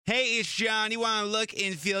Hey, it's John. You want to look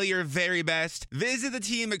and feel your very best? Visit the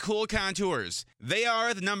team at Cool Contours. They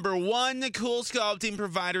are the #1 cool sculpting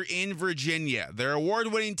provider in Virginia. Their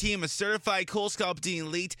award-winning team of certified cool sculpting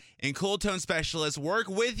elite and cool tone specialists work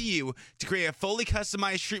with you to create a fully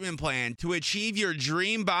customized treatment plan to achieve your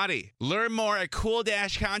dream body. Learn more at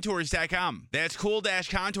cool-contours.com. That's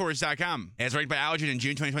cool-contours.com. As ranked by Allergen in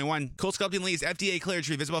June 2021, Cool Sculpting Elite is FDA cleared to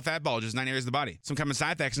treat visible fat bulges in 9 areas of the body. Some common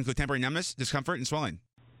side effects include temporary numbness, discomfort, and swelling.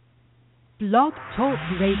 Blog Talk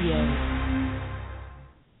Radio.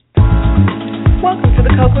 Welcome to the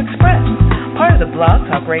Cocoa Express, part of the Blog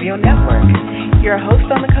Talk Radio Network. Your host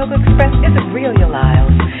on the Cocoa Express is Aurelia Lyles.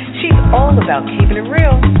 She's all about keeping it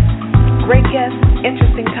real. Great guests,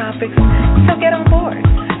 interesting topics, so get on board.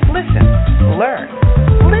 Listen, learn,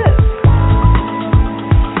 live.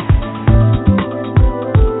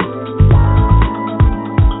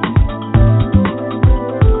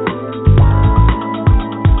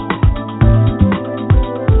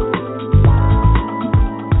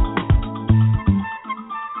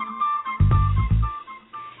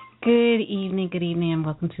 Good evening, and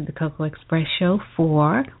welcome to the Cocoa Express show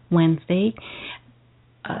for Wednesday,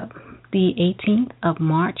 the 18th of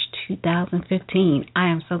March, 2015. I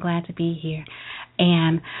am so glad to be here,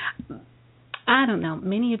 and I don't know,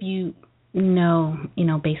 many of you know,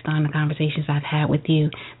 based on the conversations I've had with you,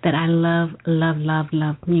 that I love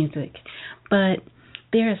music, but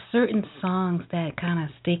there are certain songs that kind of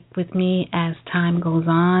stick with me as time goes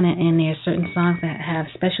on, and there are certain songs that have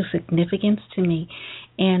special significance to me.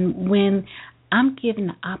 And when I'm given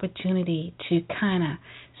the opportunity to kind of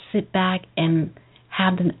sit back and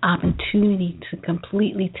have the opportunity to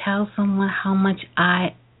completely tell someone how much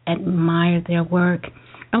I admire their work,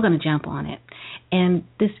 I'm going to jump on it. And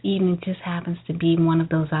this evening just happens to be one of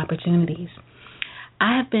those opportunities.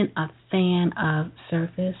 I have been a fan of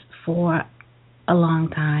Surface for a long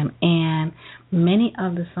time, and many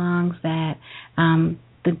of the songs that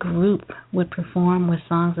the group would perform were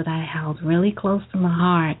songs that I held really close to my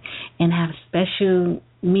heart and have special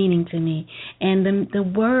meaning to me. And the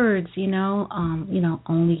words,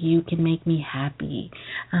 only you can make me happy,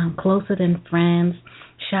 closer than friends,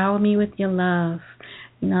 shower me with your love,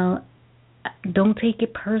 don't take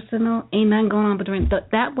it personal, ain't nothing going on but the rain.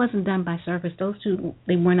 That wasn't done by Surface. Those two,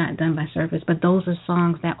 they were not done by Surface, but those are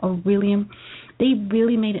songs that they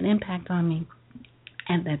really made an impact on me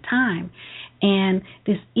at that time. And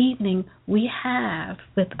this evening we have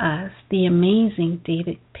with us the amazing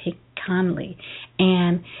David Conley,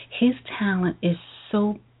 and his talent is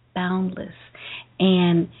so boundless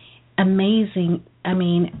and amazing. I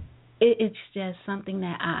mean, it's just something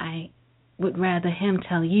that I would rather him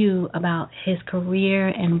tell you about his career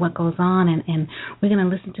and what goes on, and we're going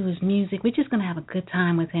to listen to his music. We're just going to have a good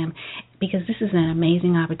time with him because this is an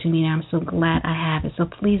amazing opportunity, and I'm so glad I have it. So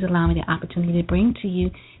please allow me the opportunity to bring to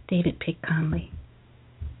you David Conley.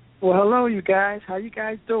 Well, hello, you guys. How you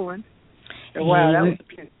guys doing? And wow, that was a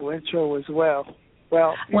beautiful intro as well.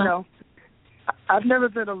 Well, I've never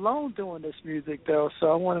been alone doing this music, though,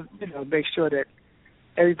 so I want to, make sure that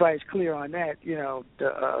everybody's clear on that.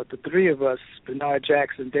 The three of us, Bernard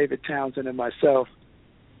Jackson, David Townsend, and myself,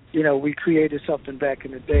 we created something back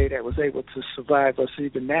in the day that was able to survive us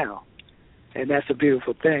even now. And that's a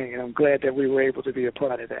beautiful thing, and I'm glad that we were able to be a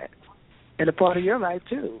part of that. And a part of your life,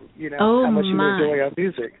 too, how much you enjoy our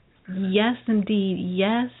music. Yes,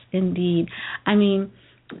 indeed. I mean,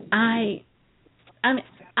 I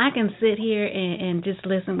can sit here and just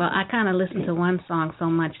listen. Well, I kind of listened to one song so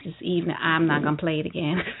much this evening, I'm not going to play it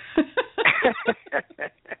again.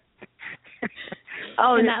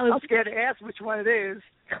 I'm scared to ask which one it is.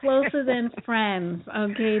 Closer Than Friends.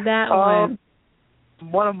 Okay, that one.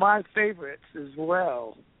 One of my favorites as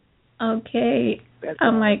well. Okay.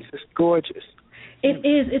 I'm like, it's gorgeous. It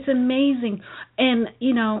is. It's amazing. And,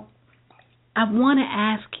 I want to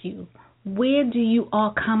ask you, where do you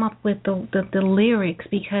all come up with the lyrics?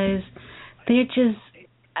 Because they're just,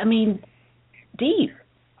 deep.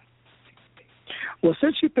 Well,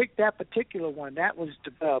 since you picked that particular one, that was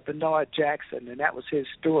Bernard Jackson, and that was his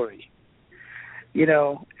story.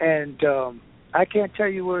 And I can't tell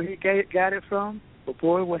you where he got it from, but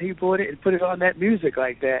boy, when he brought it and put it on that music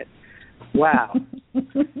like that, wow.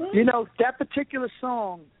 That particular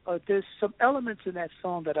song, there's some elements in that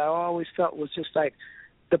song that I always felt was just like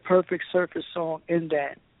the perfect Surface song in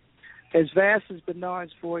that. As vast as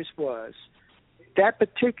Bernard's voice was, that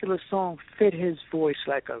particular song fit his voice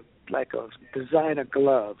like a designer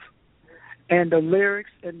glove. And the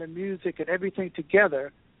lyrics and the music and everything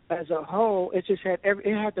together as a whole, it just had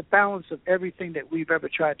the balance of everything that we've ever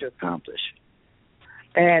tried to accomplish.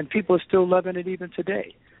 And people are still loving it even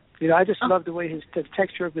today. You know, I just love the way the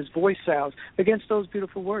texture of his voice sounds against those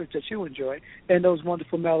beautiful words that you enjoy and those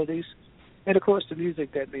wonderful melodies. And, of course, the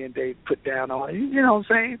music that me and Dave put down on it. You know what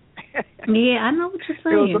I'm saying? Yeah, I know what you're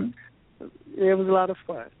saying. It was a lot of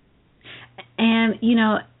fun. And, you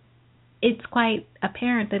know, it's quite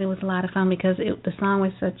apparent that it was a lot of fun because the song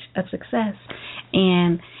was such a success.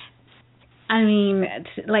 And, I mean,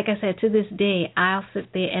 like I said, to this day, I'll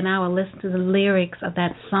sit there and I will listen to the lyrics of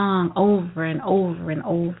that song over and over and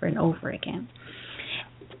over and over again.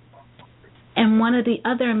 And one of the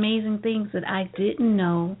other amazing things that I didn't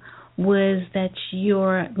know was that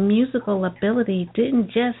your musical ability didn't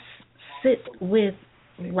just sit with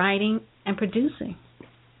writing and producing.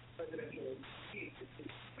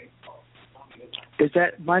 Is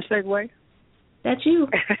that my segue? That's you.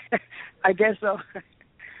 I guess so.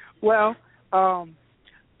 Well,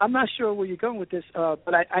 I'm not sure where you're going with this,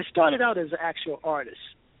 but I started out as an actual artist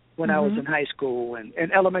when I was in high school and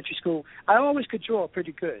elementary school. I always could draw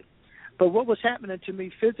pretty good. But what was happening to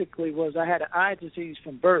me physically was I had an eye disease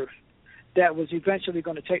from birth that was eventually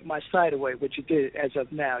going to take my sight away, which it did as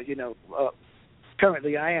of now. You know,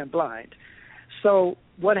 currently I am blind. So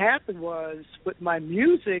what happened was with my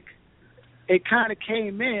music, it kind of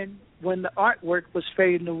came in when the artwork was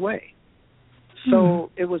fading away. So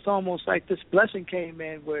it was almost like this blessing came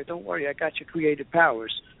in where, don't worry, I got your creative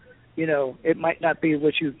powers. You know, it might not be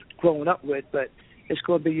what you've grown up with, but it's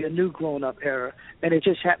going to be your new grown-up era. And it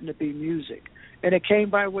just happened to be music. And it came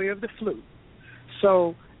by way of the flute.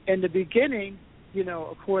 So in the beginning, you know,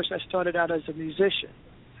 of course, I started out as a musician.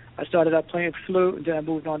 I started out playing flute, and then I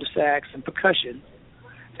moved on to sax and percussion.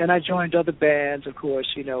 And I joined other bands, of course,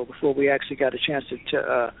 you know, before we actually got a chance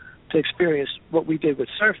to experience what we did with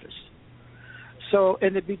Surface. So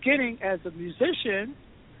in the beginning, as a musician,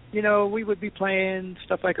 you know, we would be playing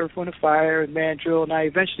stuff like Earth, Wind & Fire and Mandrill, and I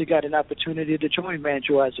eventually got an opportunity to join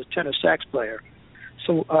Mandrill as a tenor sax player.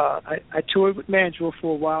 So I toured with Mandrill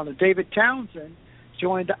for a while, and David Townsend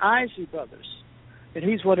joined the Isley Brothers, and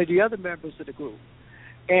he's one of the other members of the group.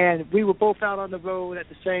 And we were both out on the road at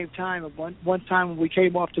the same time. And one time when we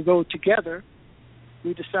came off the road together,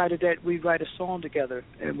 we decided that we'd write a song together,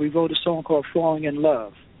 and we wrote a song called Falling in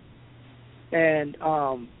Love. And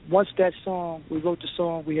once we wrote the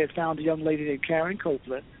song, we had found a young lady named Karen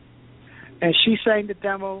Copeland, and she sang the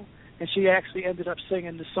demo, and she actually ended up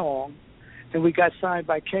singing the song, and we got signed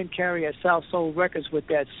by Ken Carey at South Soul Records with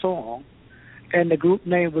that song, and the group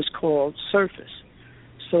name was called Surface.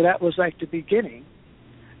 So that was like the beginning,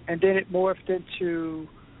 and then it morphed into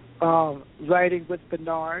writing with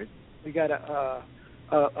Bernard. We got a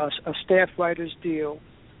staff writers deal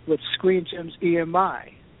with Screen Gems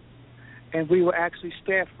EMI. And we were actually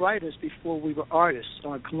staff writers before we were artists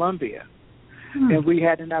on Columbia. And we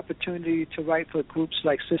had an opportunity to write for groups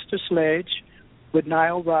like Sister Sledge with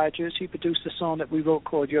Nile Rodgers. He produced a song that we wrote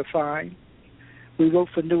called You're Fine. We wrote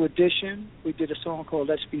for New Edition. We did a song called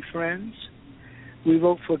Let's Be Friends. We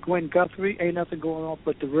wrote for Gwen Guthrie, Ain't Nothing Going On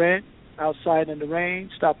But the Rent, Outside in the Rain,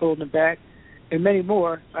 Stop Holding Back, and many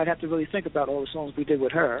more. I'd have to really think about all the songs we did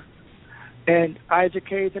with her. And Isaac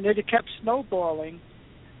Hayes, and it kept snowballing.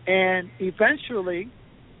 And eventually,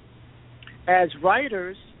 as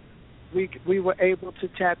writers, we were able to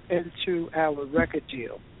tap into our record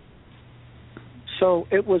deal. So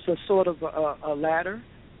it was a sort of a ladder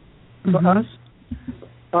for us.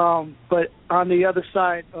 But on the other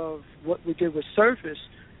side of what we did with Surface,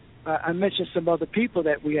 I mentioned some other people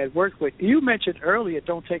that we had worked with. You mentioned earlier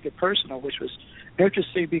Don't Take It Personal, which was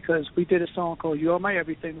interesting because we did a song called You Are My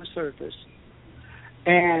Everything with Surface.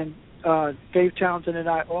 And Dave Townsend and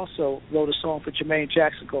I also wrote a song for Jermaine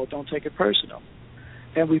Jackson called Don't Take It Personal.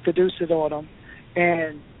 And we produced it on them.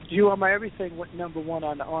 And You Are My Everything went number 1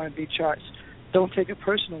 on the R&B charts. Don't Take It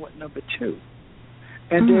Personal went number 2.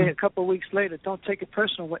 And then a couple of weeks later, Don't Take It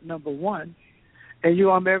Personal went number 1. And You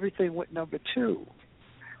Are My Everything went number 2.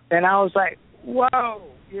 And I was like, whoa.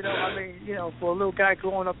 You know, I mean, you know, for a little guy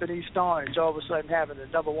growing up in East Orange, all of a sudden having a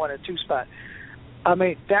number 1 and 2 spot. I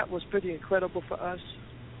mean, that was pretty incredible for us.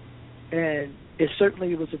 And it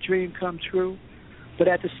certainly was a dream come true. But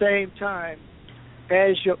at the same time,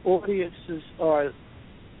 as your audiences are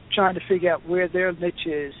trying to figure out where their niche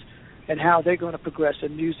is and how they're going to progress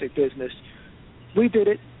in music business, we did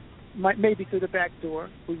it maybe through the back door.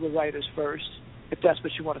 We were writers first, if that's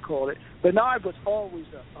what you want to call it. Bernard was always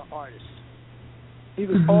an artist. He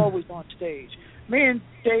was always on stage. Me and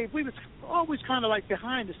Dave, we was always kind of like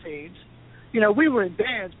behind the scenes. You know, we were in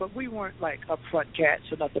bands, but we weren't like upfront cats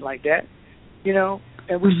or nothing like that, you know,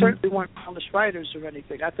 and we certainly weren't polished writers or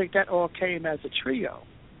anything. I think that all came as a trio.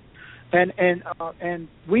 And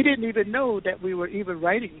we didn't even know that we were even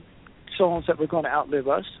writing songs that were going to outlive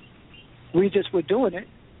us. we just were doing it,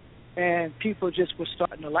 and people just were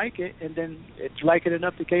starting to like it, and then it liked it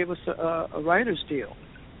enough to gave us a writer's deal,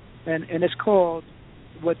 and it's called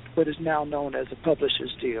what is now known as a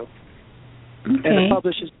publisher's deal. Okay. And a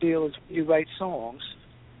publisher's deal is you write songs.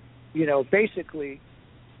 You know, basically,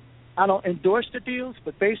 I don't endorse the deals,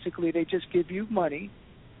 but basically they just give you money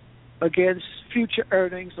against future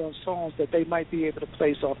earnings on songs that they might be able to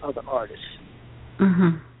place on other artists.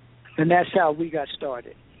 Mm-hmm. And that's how we got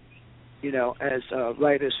started, you know, as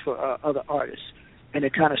writers for other artists. And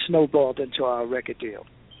it kind of snowballed into our record deal.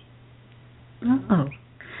 Oh.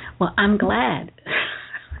 Well, I'm glad.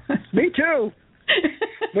 Me too.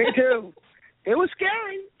 Me too. It was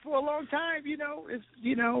scary for a long time,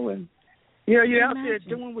 and you're out there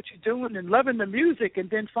doing what you're doing and loving the music,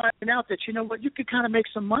 and then finding out that, you know what, you could kind of make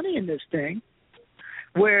some money in this thing.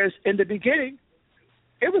 Whereas in the beginning,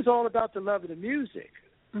 it was all about the love of the music.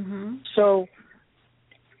 Mm-hmm. So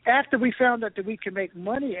after we found out that we could make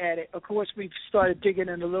money at it, of course, we started digging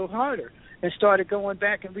in a little harder and started going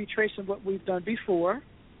back and retracing what we've done before.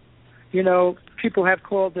 You know, people have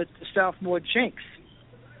called it the sophomore jinx.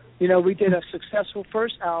 You know, we did a successful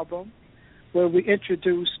first album where we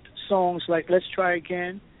introduced songs like Let's Try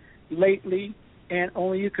Again, Lately, and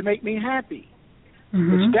Only You Can Make Me Happy.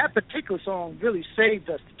 Mm-hmm. Which that particular song really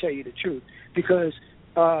saved us, to tell you the truth, because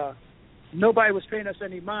nobody was paying us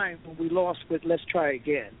any mind when we lost with Let's Try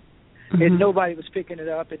Again. Mm-hmm. And nobody was picking it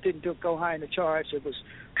up. It didn't go high in the charts. It was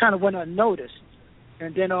kind of went unnoticed.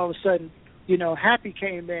 And then all of a sudden, you know, Happy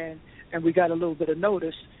came in, and we got a little bit of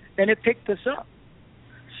notice, and it picked us up.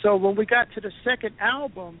 So when we got to the second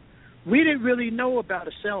album, we didn't really know about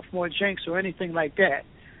a sophomore jinx or anything like that.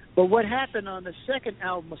 But what happened on the second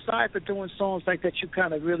album, aside from doing songs like that, you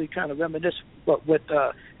kind of reminisce with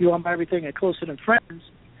You Are My Everything and Closer Than Friends,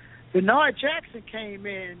 Bernard Jackson came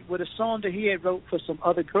in with a song that he had wrote for some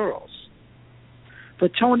other girls, for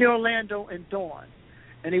Tony Orlando and Dawn.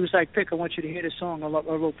 And he was like, Vic, I want you to hear this song I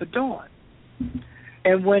wrote for Dawn.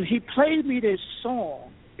 And when he played me this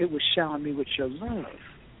song, it was Showering Me With Your Love.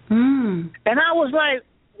 Mm. And I was like,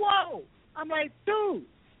 whoa. I'm like, dude,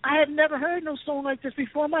 I had never heard no song like this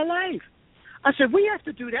before in my life. I said, we have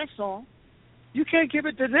to do that song. You can't give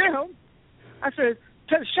it to them. I said,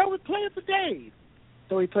 play it for Dave.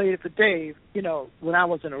 So he played it for Dave, you know, when I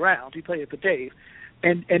wasn't around. He played it for Dave.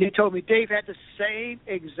 And he told me Dave had the same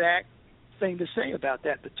exact thing to say about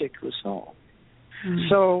that particular song. Mm.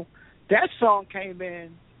 So that song came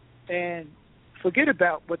in, and forget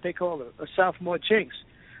about what they call a sophomore jinx.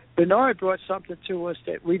 Bernard brought something to us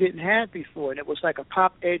that we didn't have before, and it was like a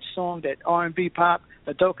pop edge song, that R&B pop,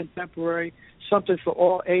 adult contemporary, something for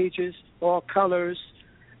all ages, all colors.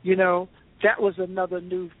 You know, that was another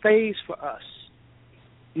new phase for us,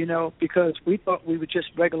 you know, because we thought we were just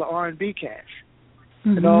regular R&B cats.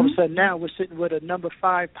 Mm-hmm. And all of a sudden now we're sitting with a number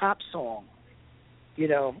 5 pop song, you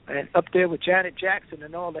know, and up there with Janet Jackson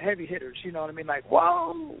and all the heavy hitters, you know what I mean? Like,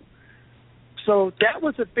 whoa. So that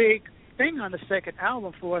was a big thing on the second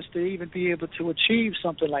album for us to even be able to achieve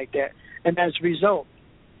something like that. And as a result,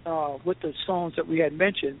 with the songs that we had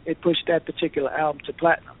mentioned, it pushed that particular album to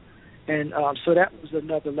platinum. And so that was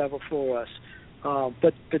another level for us.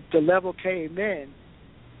 But the level came in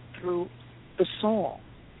through the song.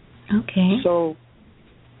 Okay. So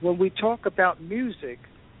when we talk about music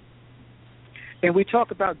and we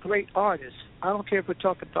talk about great artists, I don't care if we're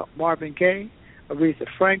talking about Marvin Gaye, Aretha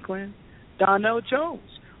Franklin, Donnell Jones,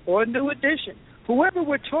 or New Edition, whoever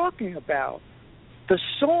we're talking about, the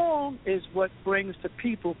song is what brings the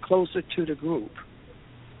people closer to the group.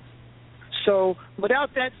 So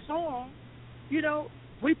without that song, you know,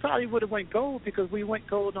 we probably would have went gold, because we went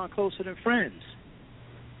gold on Closer Than Friends,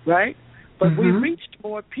 right? But we reached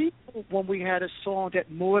more people when we had a song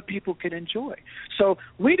that more people could enjoy. So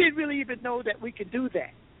we didn't really even know that we could do that.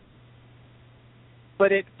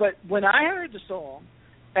 But when I heard the song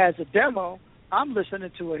as a demo, I'm listening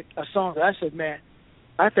to a song that I said, man,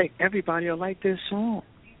 I think everybody will like this song.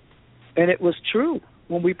 And it was true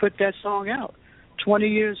when we put that song out. 20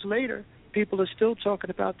 years later, people are still talking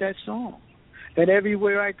about that song. And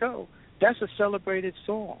everywhere I go, that's a celebrated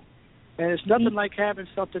song. And it's nothing like having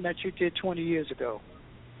something that you did 20 years ago.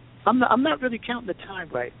 I'm not really counting the time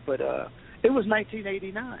right, but it was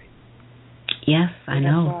 1989. Yes, I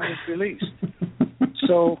know. That song was released.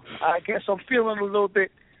 So I guess I'm feeling a little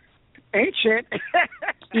bit ancient.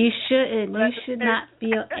 You shouldn't. You should not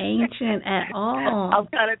feel ancient at all. I'm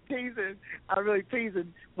kind of teasing. I'm really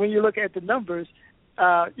teasing. When you look at the numbers,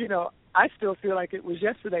 you know, I still feel like it was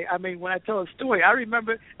yesterday. I mean, when I tell a story, I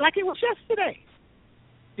remember like it was yesterday.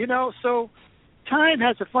 You know, so time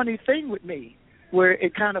has a funny thing with me where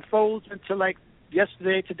it kind of folds into like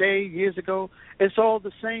yesterday, today, years ago. It's all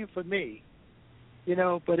the same for me,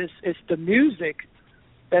 but it's the music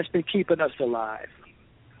that's been keeping us alive.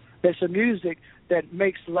 It's the music that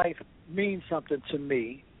makes life mean something to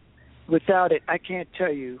me. Without it, I can't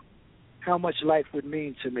tell you how much life would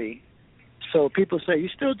mean to me. So people say, you're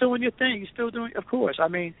still doing your thing. You're still doing, of course. I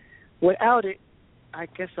mean, without it, I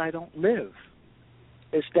guess I don't live.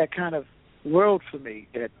 It's that kind of world for me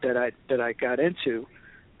that I got into.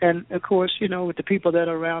 And, of course, with the people that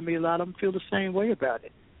are around me, a lot of them feel the same way about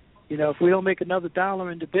it. If we don't make another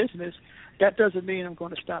dollar in the business, that doesn't mean I'm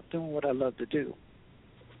going to stop doing what I love to do.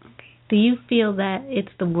 Do you feel that it's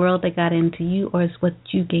the world that got into you, or it's what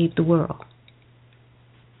you gave the world?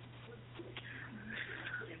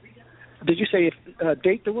 Did you say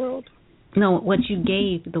date the world? No, what you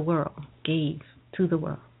gave the world, gave to the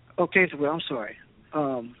world. Okay, so I'm sorry.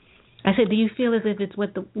 I said, do you feel as if it's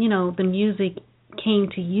what the music came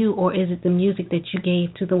to you, or is it the music that you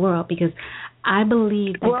gave to the world? Because I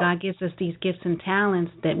believe that God gives us these gifts and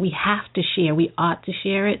talents that we have to share. We ought to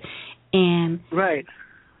share it. And right.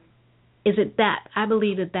 Is it that? I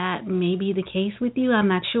believe that may be the case with you. I'm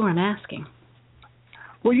not sure. I'm asking.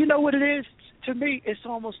 Well, you know what it is? To me, it's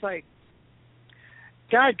almost like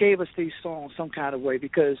God gave us these songs some kind of way,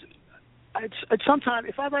 because sometimes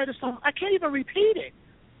if I write a song, I can't even repeat it.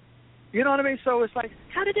 You know what I mean? So it's like,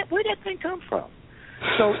 where did that thing come from?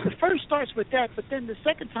 So the first starts with that, but then the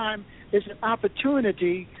second time is an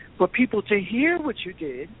opportunity for people to hear what you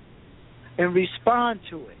did and respond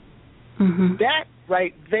to it. Mm-hmm. That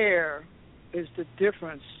right there is the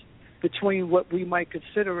difference between what we might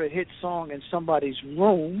consider a hit song in somebody's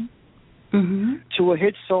room mm-hmm. to a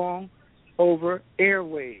hit song over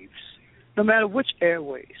airwaves, no matter which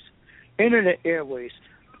airways, internet airways,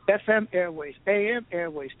 FM airways, AM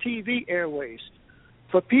airways, TV airways.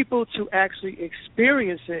 For people to actually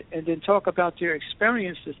experience it and then talk about their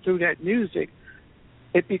experiences through that music,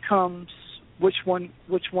 it becomes which one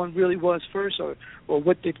really was first, or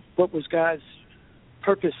what was God's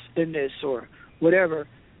purpose in this, or whatever.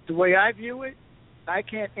 The way I view it, I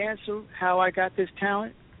can't answer how I got this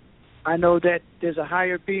talent. I know that there's a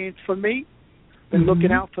higher being for me and mm-hmm.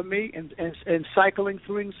 looking out for me and cycling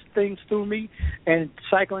things through me and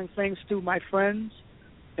cycling things through my friends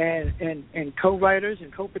and co-writers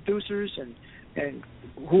and co-producers and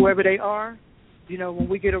whoever they are. When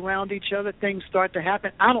we get around each other, things start to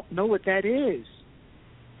happen. I don't know what that is.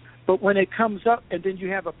 But when it comes up and then you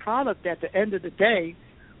have a product at the end of the day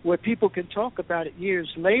where people can talk about it years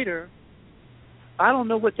later, I don't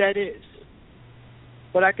know what that is.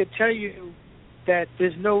 But I can tell you that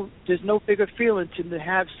there's no bigger feeling to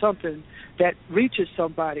have something that reaches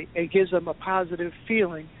somebody and gives them a positive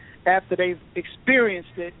feeling after they've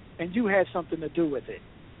experienced it and you had something to do with it.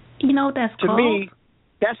 You know what that's called? To me,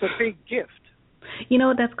 that's a big gift. You know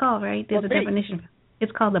what that's called, right? There's a definition.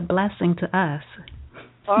 It's called a blessing to us.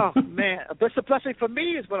 Oh, man. It's a blessing for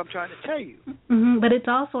me is what I'm trying to tell you. Mm-hmm, but it's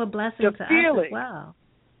also a blessing to feeling. us as well.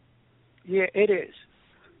 Yeah, it is.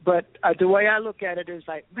 But the way I look at it is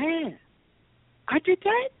like, man, I did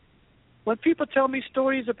that? When people tell me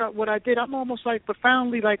stories about what I did, I'm almost like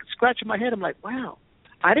profoundly like scratching my head. I'm like, wow,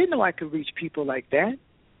 I didn't know I could reach people like that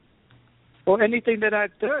or anything that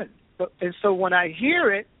I've done. And so when I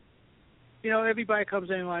hear it, everybody comes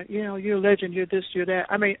in like, you're a legend, you're this, you're that.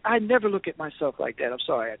 I mean, I never look at myself like that. I'm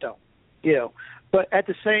sorry, I don't. But at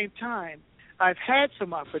the same time, I've had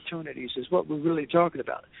some opportunities, is what we're really talking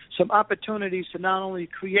about. Some opportunities to not only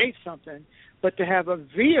create something, but to have a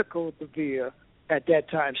vehicle via, at that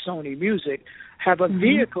time, Sony Music, have a mm-hmm.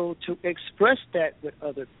 vehicle to express that with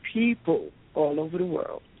other people all over the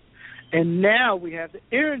world. And now we have the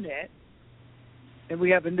internet, and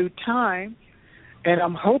we have a new time, and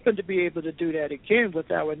I'm hoping to be able to do that again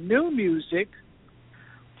with our new music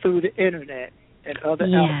through the internet and other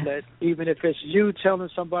outlets, even if it's you telling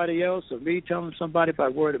somebody else or me telling somebody by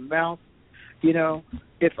word of mouth.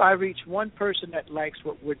 If I reach one person that likes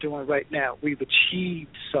what we're doing right now, we've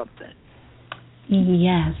achieved something.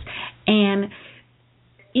 Yes. And,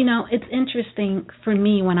 it's interesting for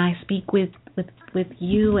me when I speak with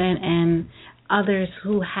you and others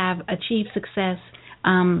who have achieved success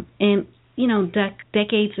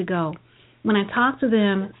decades ago. When I talk to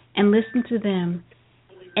them and listen to them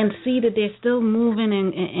and see that they're still moving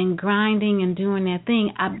and grinding and doing their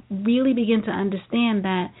thing, I really begin to understand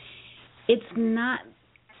that it's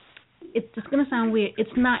just going to sound weird. It's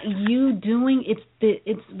not you doing,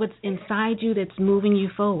 it's what's inside you that's moving you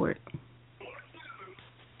forward.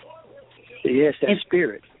 Yes,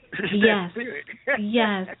 spirit. Yes, that spirit.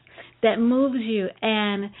 Yes, that moves you.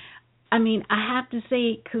 And I mean, I have to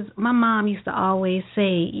say, because my mom used to always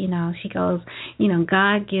say, she goes,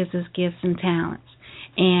 God gives us gifts and talents.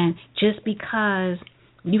 And just because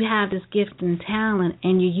you have this gift and talent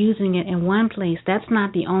and you're using it in one place, that's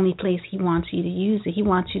not the only place he wants you to use it. He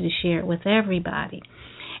wants you to share it with everybody.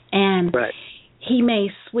 And he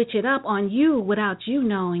may switch it up on you without you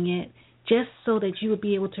knowing it, just so that you will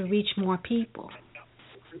be able to reach more people.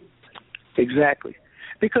 Exactly.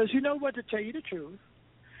 Because you know what, to tell you the truth,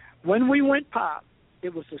 when we went pop,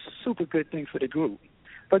 it was a super good thing for the group.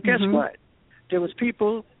 But guess what? There was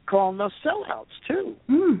people calling us sellouts, too.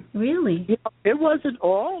 Really? It wasn't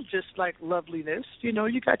all just like loveliness.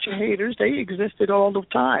 You got your haters. They existed all the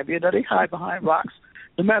time. They hide behind rocks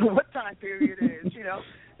no matter what time period it is,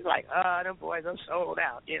 It's like, them boys are sold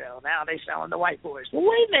out. Now they selling the white boys. Well,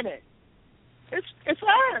 wait a minute. It's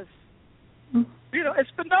us.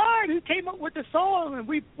 It's Bernard who came up with the song, and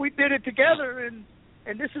we did it together,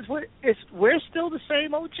 and this is we're still the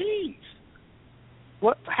same OGs.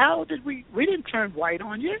 How did we didn't turn white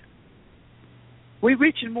on you? We're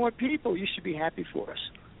reaching more people. You should be happy for us.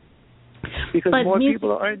 Because more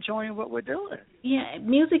people are enjoying what we're doing. Yeah,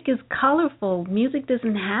 music is colorful. Music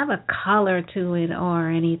doesn't have a color to it or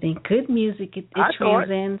anything. Good music, it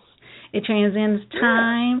transcends. It transcends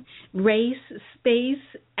time, race, space,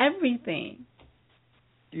 everything.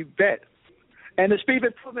 You bet. And it's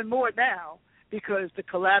even proven more now because the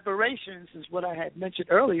collaborations is what I had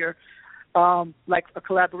mentioned earlier, like a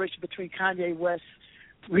collaboration between Kanye West,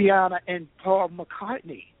 Rihanna, and Paul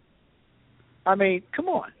McCartney. I mean, come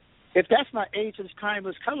on. If that's not ageless,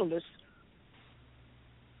 timeless, colorless,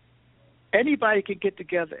 anybody can get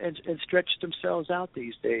together and stretch themselves out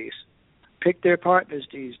these days, pick their partners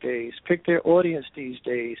these days, pick their audience these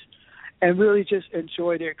days, and really just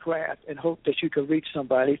enjoy their craft and hope that you can reach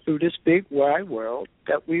somebody through this big wide world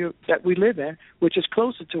that we live in, which is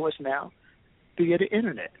closer to us now via the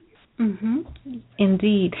internet.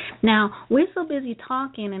 Indeed. Now, we're so busy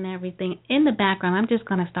talking and everything. In the background, I'm just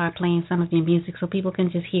going to start playing some of your music so people can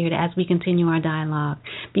just hear it as we continue our dialogue.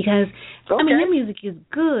 Because, I mean, your music is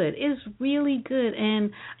good. It's really good.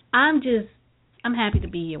 And I'm happy to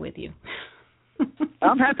be here with you.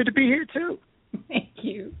 I'm happy to be here, too. Thank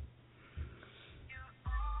you.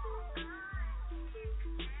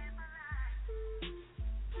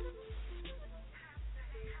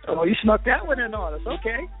 Oh, you snuck that one in on us.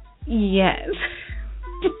 Okay. Yes.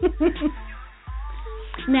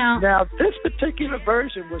 Now, this particular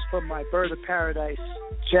version was from my Bird of Paradise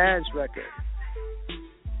jazz record.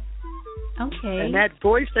 Okay. And that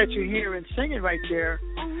voice that you're hearing singing right there,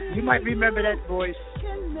 you might remember that voice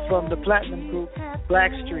from the platinum group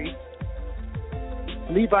Blackstreet.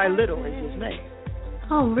 Levi Little is his name.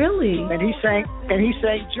 Oh, really? And he sang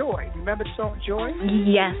Joy. Remember the song Joy?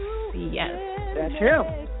 Yes. That's him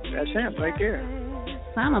right there.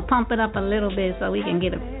 So I'm going to pump it up a little bit so we can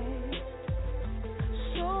get it.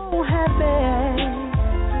 So happy.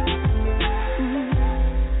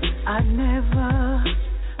 I never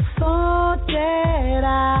thought that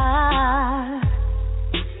I'd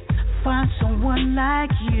find someone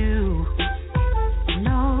like you.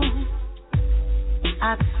 No,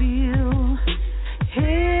 I feel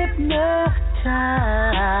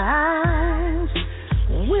hypnotized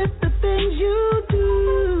with the things you do.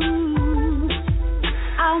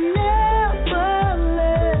 I'll never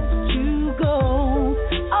let you go.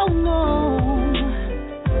 Oh no,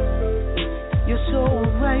 you're so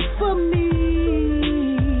right for me.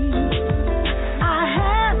 I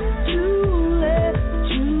have to let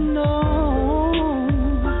you know,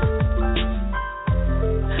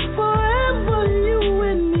 forever you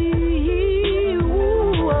and me.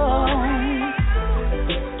 Ooh,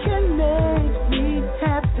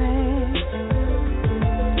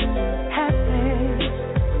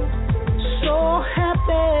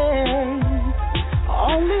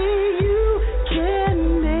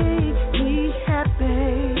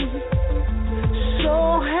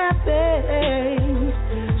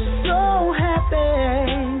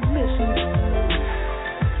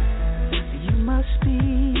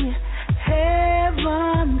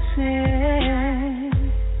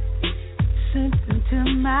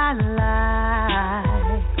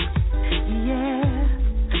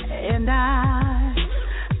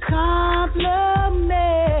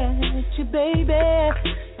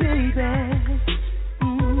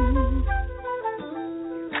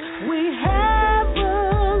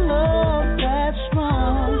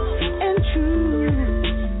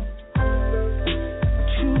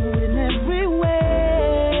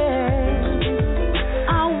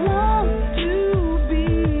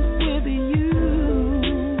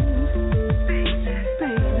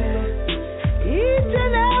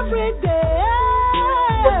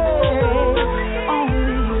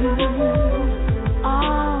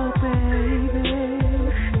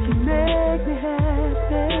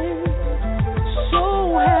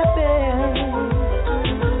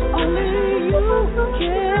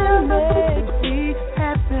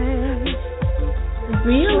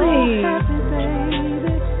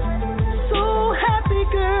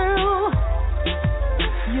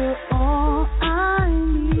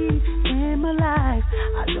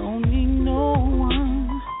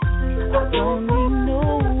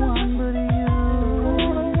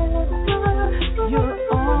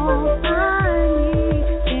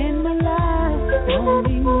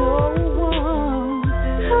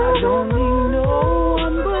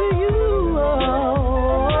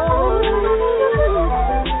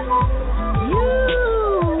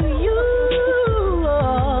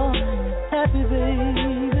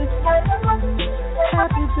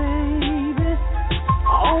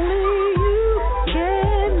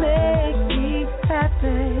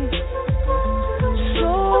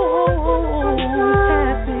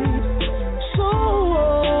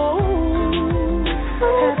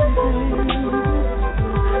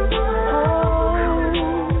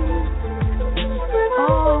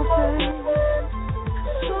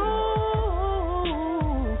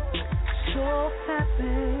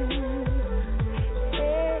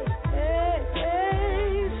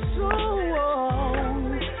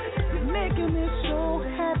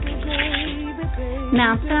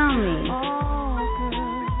 Now tell me.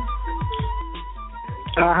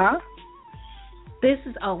 This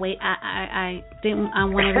is. Oh wait, I didn't. I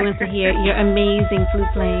want everyone to hear your amazing flute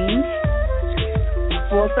playing.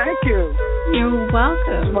 Well, thank you. You're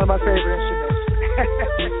welcome. It's one of my favorite instruments.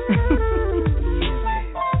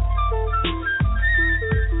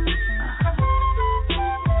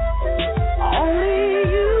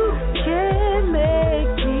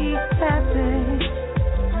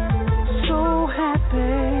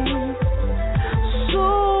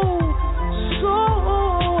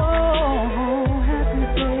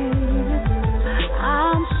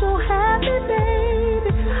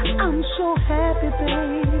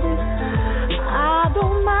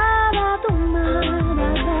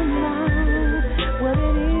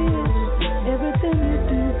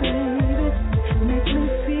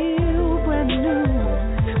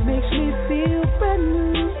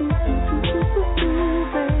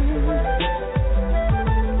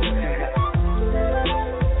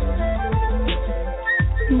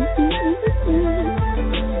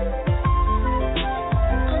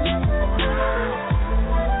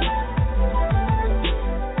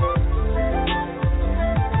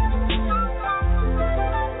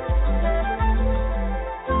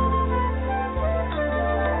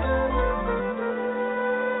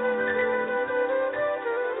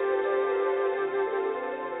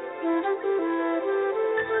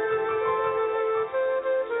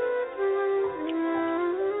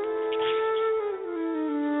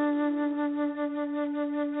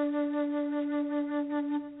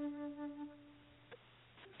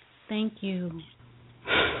 Thank you.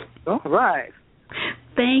 All right.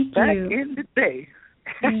 Thank Back you. in the day.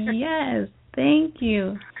 Yes, thank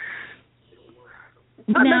you.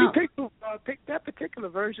 Not Now, many people pick that particular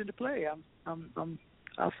version to play.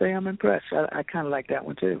 I'll say I'm impressed. I kind of like that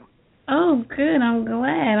one too. oh, good. I'm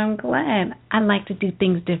glad. I like to do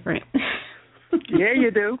things different. Yeah,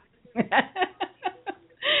 you do.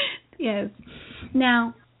 Yes.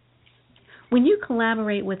 Now, when you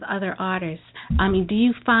collaborate with other artists, I mean, do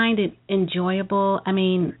you find it enjoyable? I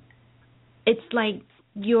mean, it's like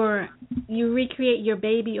you recreate your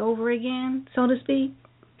baby over again, so to speak.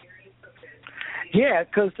 Yeah,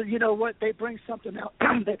 because you know what, they bring something else.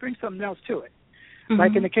 They bring something else to it. Mm-hmm.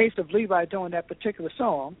 Like in the case of Levi doing that particular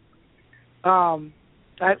song,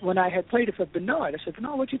 when I had played it for Bernard, I said,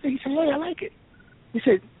 Bernard, what do you think? He said, hey, I like it. He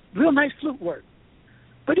said, real nice flute work.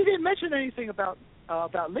 But he didn't mention anything about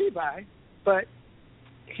Levi, but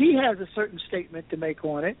he has a certain statement to make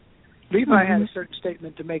on it. Levi had a certain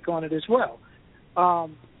statement to make on it as well.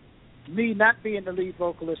 Me not being the lead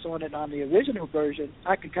vocalist on it on the original version,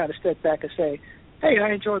 I can kind of step back and say, hey,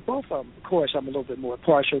 I enjoyed both of them. Of course, I'm a little bit more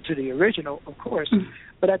partial to the original, of course.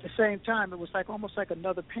 But at the same time, it was like almost like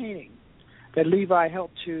another painting that Levi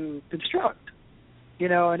helped to construct, you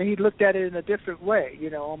know, and he looked at it in a different way, you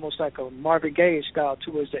know, almost like a Marvin Gaye style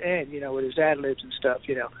towards the end, you know, with his ad-libs and stuff,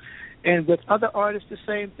 you know. And with other artists, the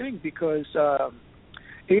same thing, because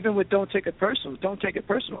even with Don't Take It Personal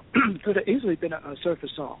could have easily been a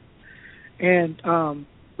surface song. And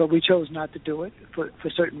but we chose not to do it for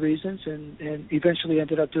certain reasons, and eventually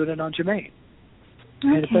ended up doing it on Jermaine.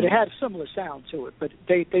 Okay. But it had a similar sound to it. But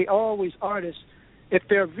they always, artists, if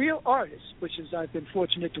they're real artists, which is I've been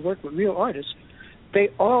fortunate to work with real artists, they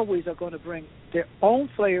always are going to bring their own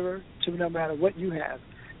flavor to no matter what you have.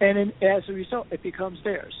 And as a result, it becomes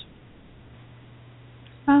theirs.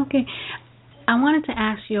 Okay. I wanted to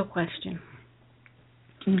ask you a question.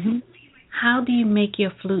 Mm-hmm. How do you make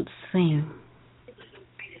your flute sing?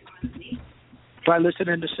 By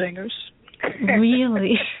listening to singers.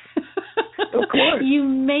 Really? Of course. You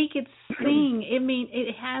make it sing. I mean,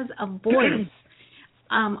 it has a voice.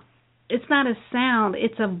 It's not a sound,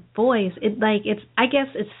 it's a voice. I guess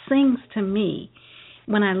it sings to me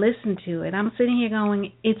when I listen to it. I'm sitting here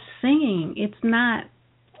going, it's singing. It's not,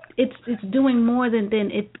 it's doing more than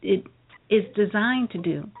it is designed to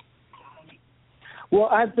do. Well,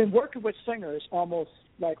 I've been working with singers almost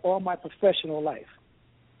like all my professional life.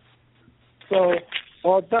 So,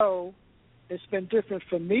 although it's been different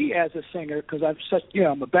for me as a singer, because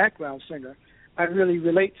I'm a background singer, I really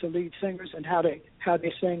relate to lead singers and how they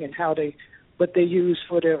sing and what they use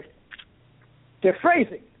for their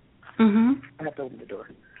phrasing. Mm-hmm. I have to open the door.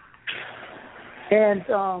 And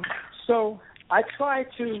so I try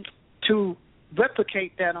to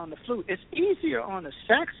replicate that on the flute. It's easier on the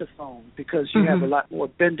saxophone because you have a lot more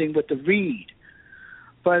bending with the reed.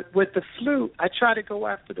 But with the flute, I try to go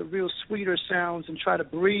after the real sweeter sounds and try to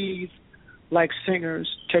breathe like singers,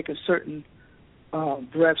 taking certain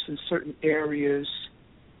breaths in certain areas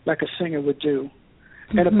like a singer would do.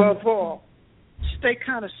 And above all, stay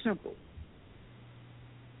kind of simple.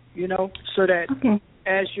 so that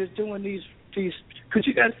as you're doing these, because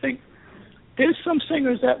you got to think, there's some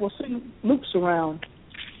singers that will sing loops around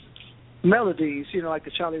melodies, like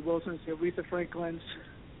the Charlie Wilsons, the Aretha Franklins.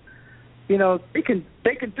 They can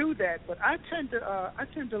do that, but I tend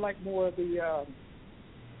to like more of the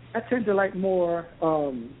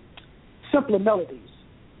simpler melodies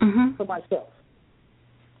for myself.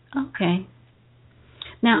 Okay.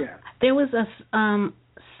 Now there was a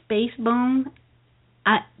Space Bone.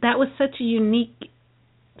 That was such a unique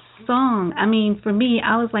song. I mean, for me,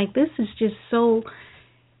 I was like, this is just so.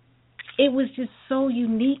 It was just so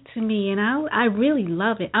unique to me, and I really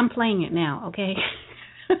love it. I'm playing it now. Okay.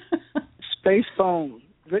 Space Bone,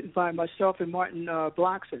 written by myself and Martin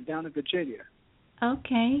Blockson down in Virginia.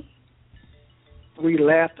 Okay. We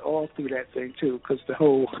laughed all through that thing, too, because the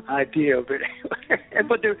whole idea of it.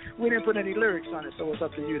 But we didn't put any lyrics on it, so it's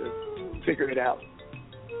up to you to figure it out.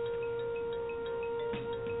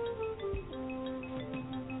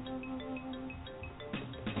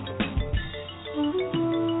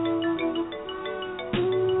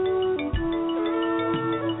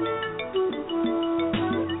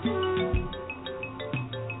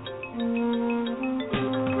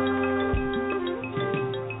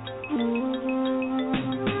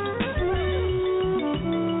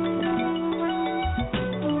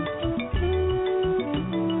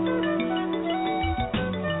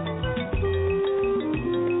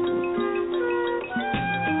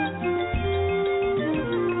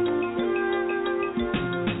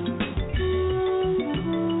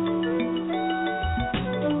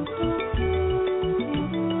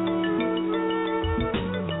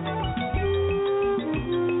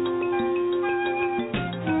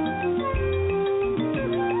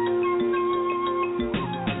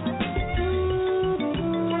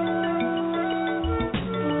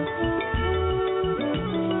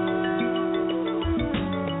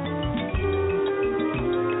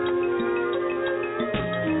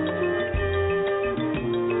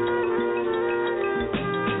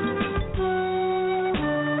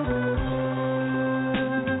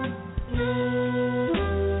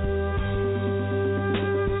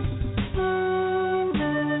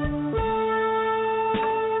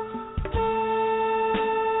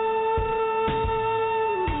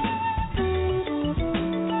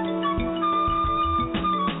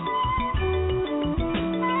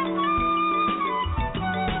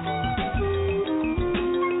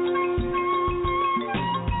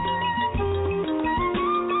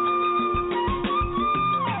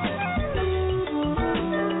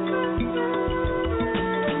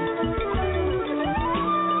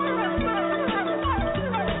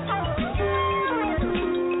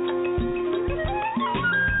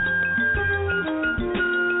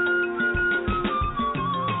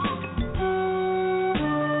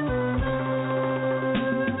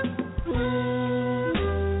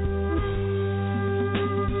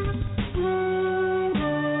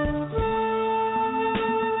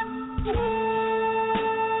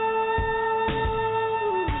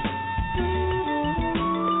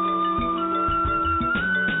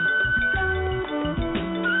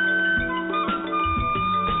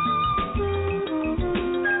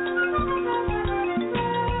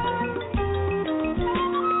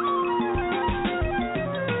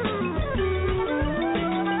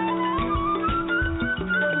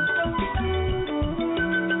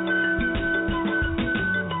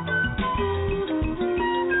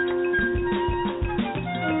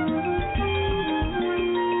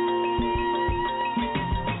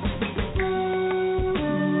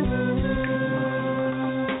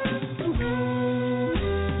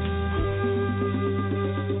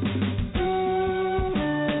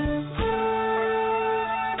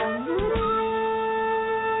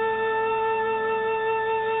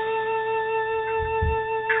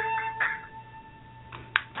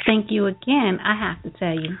 Thank you again, I have to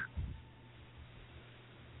tell you.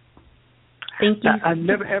 Thank you. I've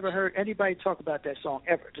never ever heard anybody talk about that song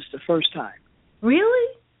ever. Just the first time.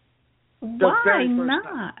 Really? Why not?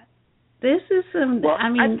 Time. This is some. Well, I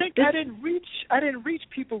mean, I think I didn't reach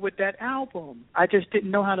people with that album. I just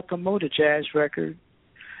didn't know how to promote a jazz record.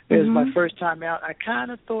 It was my first time out. I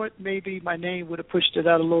kind of thought maybe my name would have pushed it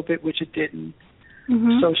out a little bit, which it didn't.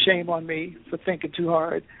 So shame on me for thinking too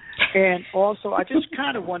hard. And also, I just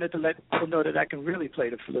kind of wanted to let people know that I can really play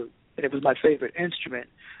the flute. And it was my favorite instrument,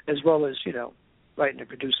 as well as, writing and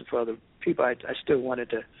producing for other people. I still wanted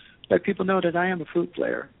to let people know that I am a flute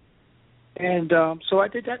player. And so I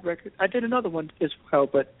did that record. I did another one as well,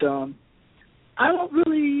 but I don't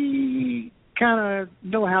really kind of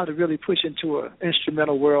know how to really push into an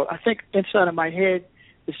instrumental world. I think inside of my head,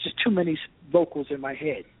 there's just too many vocals in my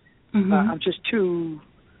head. I'm just too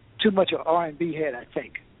too much of R&B head, I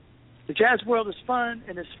think. The jazz world is fun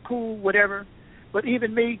and it's cool, whatever. But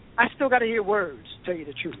even me, I still got to hear words, to tell you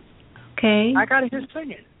the truth. Okay. I got to hear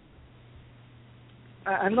singing.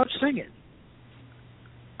 I love singing.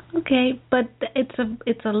 Okay, but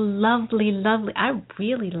it's a lovely. I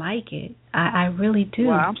really like it. I really do.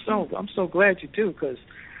 Well, I'm so glad you do, because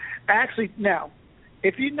actually now,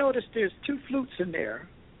 if you notice, there's two flutes in there.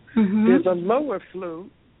 Mm-hmm. There's a lower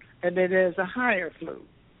flute, and then there's a higher flute.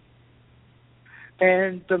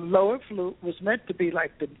 And the lower flute was meant to be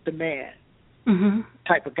like the man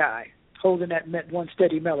type of guy, holding that one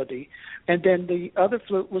steady melody. And then the other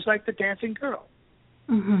flute was like the dancing girl.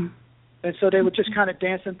 Mm-hmm. And so they were just kind of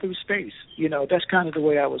dancing through space. You know, that's kind of the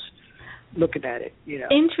way I was looking at it, you know.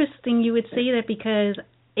 Interesting you would say that, because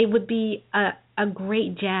it would be a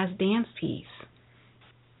great jazz dance piece.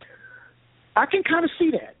 I can kind of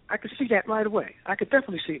see that. I could see that right away. I could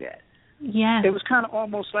definitely see that. Yes. It was kind of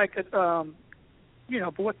almost like brought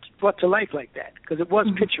to life like that, because it was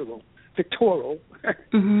pictorial.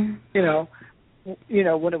 You know,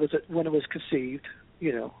 when it was conceived,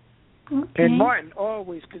 you know. Okay. And Martin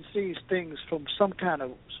always conceives things from some kind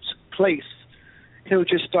of place. He'll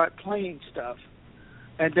just start playing stuff,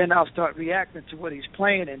 and then I'll start reacting to what he's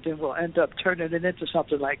playing, and then we'll end up turning it into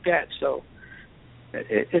something like that. So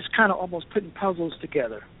it's kind of almost putting puzzles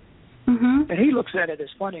together. And he looks at it as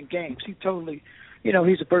fun and games. He totally, you know,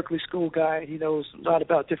 he's a Berkeley school guy. He knows a lot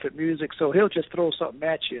about different music, so he'll just throw something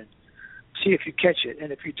at you and see if you catch it.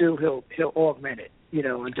 And if you do, he'll augment it, you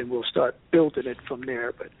know, and then we'll start building it from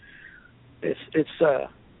there. But it's kind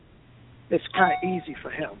of easy for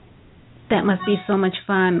him. That must be so much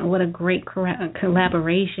fun. What a great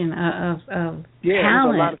collaboration of talent. It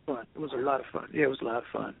was a lot of fun. It was a lot of fun. Yeah, it was a lot of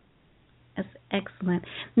fun. That's excellent.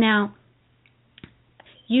 Now,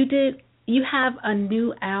 you have a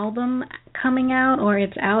new album coming out, or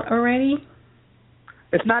it's out already?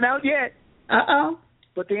 It's not out yet. Uh-oh.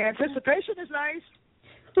 But the anticipation is nice.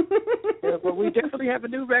 But we definitely have a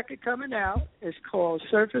new record coming out. It's called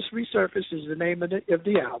Surface Resurface is the name of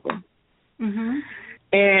the album.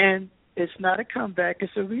 And it's not a comeback,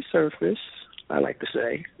 it's a resurface, I like to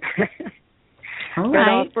say. All and right.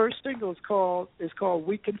 our first single is called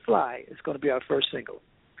We Can Fly. It's going to be our first single.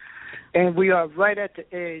 And we are right at the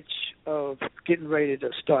edge of getting ready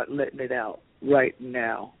to start letting it out right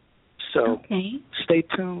now. So stay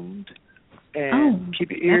tuned and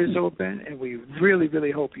keep your ears open, and we really,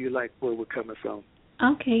 really hope you like where we're coming from.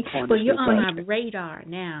 Okay. Well, you're on my radar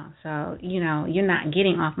now, so, you know, you're not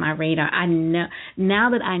getting off my radar. I know now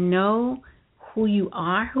that I know who you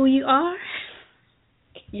are,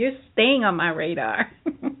 you're staying on my radar.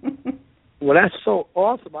 Well, that's so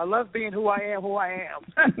awesome. I love being who I am.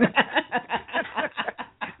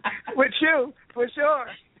 With you, for sure.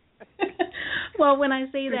 Well, when I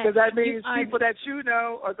say that, because that means people that you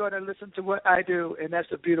know are going to listen to what I do, and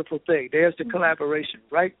that's a beautiful thing. There's the collaboration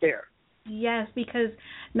right there. Yes, because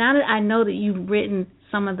now that I know that you've written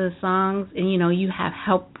some of the songs, and, you know, you have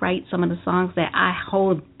helped write some of the songs that I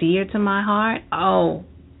hold dear to my heart,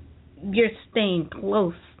 you're staying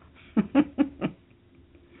close.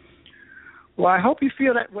 Well, I hope you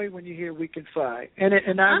feel that way when you hear We Can Fly.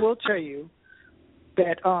 And I will tell you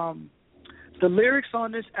that the lyrics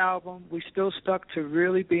on this album, we still stuck to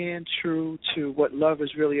really being true to what love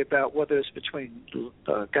is really about, whether it's between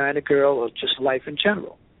a guy and a girl or just life in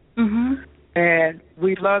general. And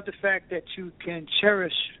we love the fact that you can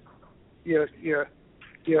cherish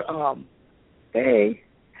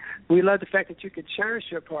we love the fact that you can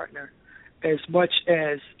cherish your partner as much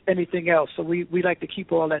as anything else. So we like to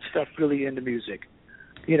keep all that stuff really in the music,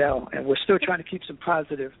 you know, and we're still trying to keep some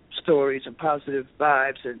positive stories and positive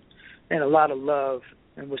vibes and a lot of love,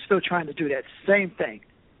 and we're still trying to do that same thing.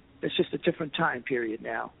 It's just a different time period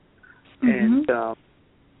now. And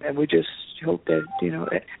we just hope that, you know,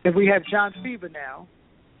 and we have John Fever now,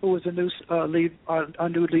 who is a new our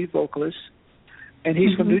new lead vocalist, and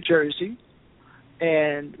he's from New Jersey,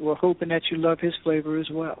 and we're hoping that you love his flavor as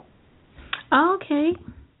well. Okay.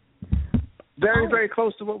 Very, very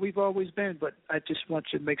close to what we've always been, but I just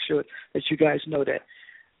want you to make sure that you guys know that.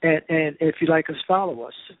 And if you like us, follow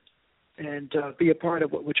us and be a part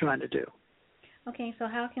of what we're trying to do. Okay, so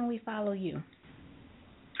how can we follow you?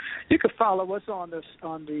 You can follow us on the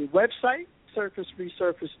website,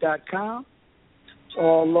 surfaceresurface.com. It's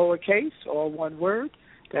all lowercase, all one word.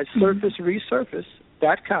 That's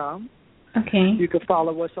surfaceresurface.com. Okay. You can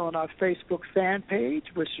follow us on our Facebook fan page,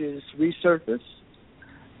 which is Resurface.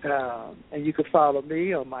 And you can follow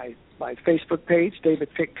me on my Facebook page, David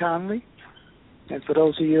Conley. And for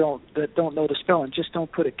those of you that don't know the spelling, just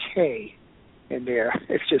don't put a K in there.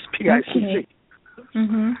 It's just P-I-C-C.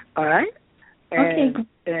 Mhm. All right. And,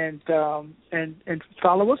 okay. And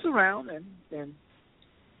follow us around and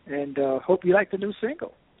hope you like the new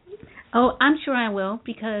single. Oh, I'm sure I will,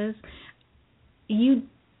 because you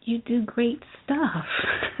do great stuff.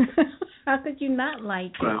 How could you not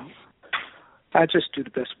like it? Well, I just do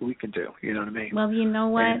the best we can do. You know what I mean? Well, you know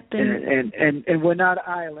what? And we're not an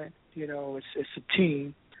island. You know, it's a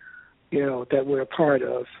team. You know, that we're a part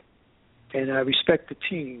of, and I respect the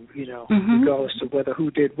team. You know, regardless of whether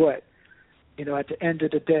who did what. You know, at the end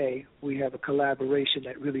of the day, we have a collaboration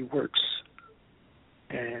that really works,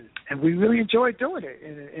 and we really enjoy doing it,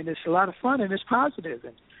 and it's a lot of fun, and it's positive,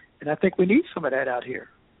 and I think we need some of that out here.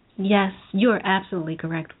 Yes, you're absolutely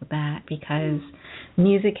correct with that, because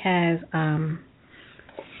music has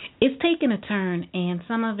it's taken a turn, and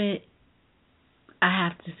some of it, I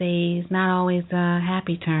have to say, is not always a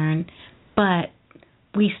happy turn, but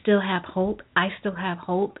we still have hope. I still have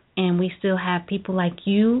hope, and we still have people like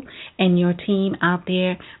you and your team out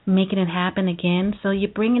there making it happen again. So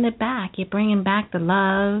you're bringing it back. You're bringing back the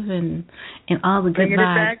love and all the good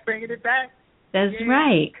vibes. Bringing it back. That's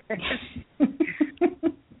right.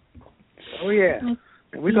 Oh, yeah.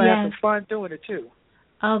 And we're going to have some fun doing it, too.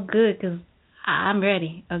 Oh, good, because I'm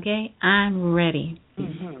ready, okay? I'm ready.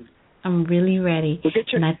 Mm-hmm. I'm really ready. Well,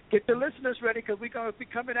 get the listeners ready, because we're going to be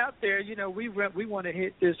coming out there. You know, we want to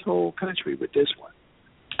hit this whole country with this one.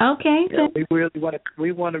 Okay. You know,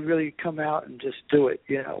 we want to really come out and just do it.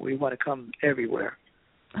 You know, we want to come everywhere.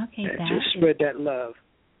 Okay. And just spread that love.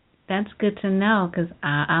 That's good to know, because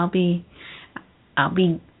I'll be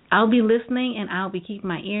listening, and I'll be keeping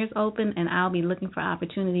my ears open, and I'll be looking for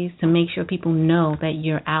opportunities to make sure people know that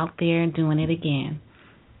you're out there doing it again.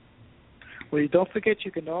 Well, don't forget,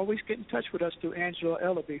 you can always get in touch with us through Angela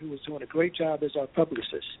Ellaby, who is doing a great job as our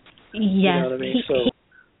publicist. Yes. You know what I mean? So,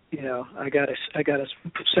 you know, I gotta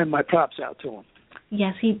send my props out to him.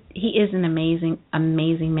 Yes, he is an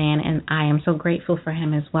amazing man, and I am so grateful for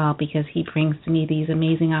him as well, because he brings to me these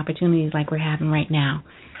amazing opportunities like we're having right now.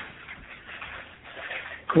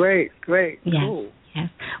 Great. Yes, cool. Yes.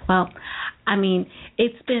 Well, I mean,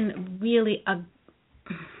 it's been really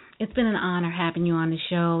it's been an honor having you on the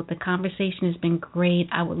show. The conversation has been great.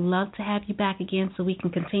 I would love to have you back again so we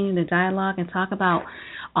can continue the dialogue and talk about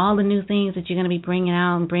all the new things that you're going to be bringing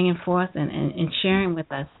out and bringing forth and sharing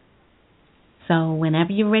with us. So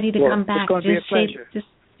whenever you're ready to come back,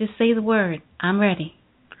 just say the word. I'm ready.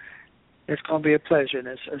 It's going to be a pleasure, and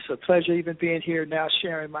it's a pleasure even being here now,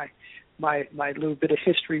 sharing my little bit of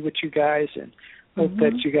history with you guys, and hope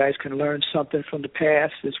that you guys can learn something from the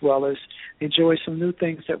past, as well as enjoy some new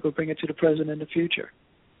things that we're bringing to the present in the future.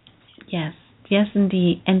 Yes,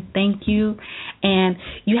 indeed. And thank you. And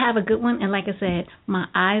you have a good one. And like I said, my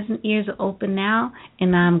eyes and ears are open now,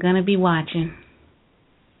 and I'm going to be watching.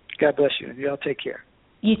 God bless you. Y'all take care.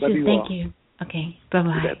 You Love too. you Thank all. you. Okay.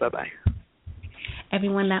 Bye-bye. Bye-bye.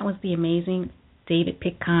 Everyone, that was the amazing David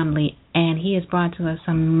Pitt Conley. And he has brought to us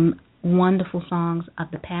some wonderful songs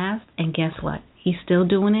of the past. And guess what? He's still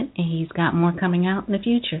doing it, and he's got more coming out in the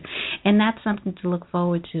future. And that's something to look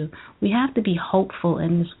forward to. We have to be hopeful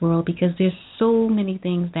in this world, because there's so many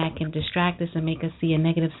things that can distract us and make us see a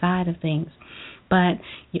negative side of things. But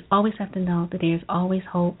you always have to know that there's always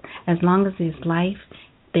hope. As long as there's life,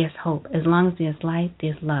 there's hope. As long as there's life,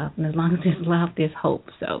 there's love. And as long as there's love, there's hope.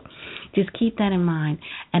 So just keep that in mind.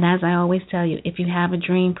 And as I always tell you, if you have a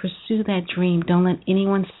dream, pursue that dream. Don't let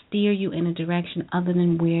anyone steer you in a direction other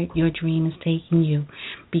than where your dream is taking you,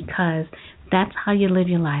 because that's how you live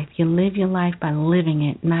your life. You live your life by living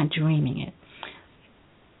it, not dreaming it.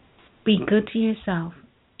 Be good to yourself,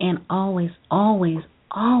 and always, always,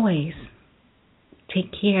 always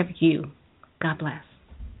take care of you. God bless.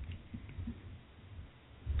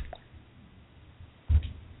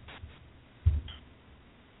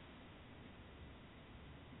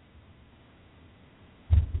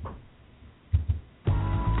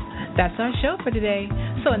 That's our show for today.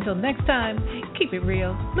 So until next time, keep it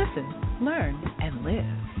real, listen, learn, and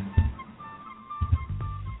live.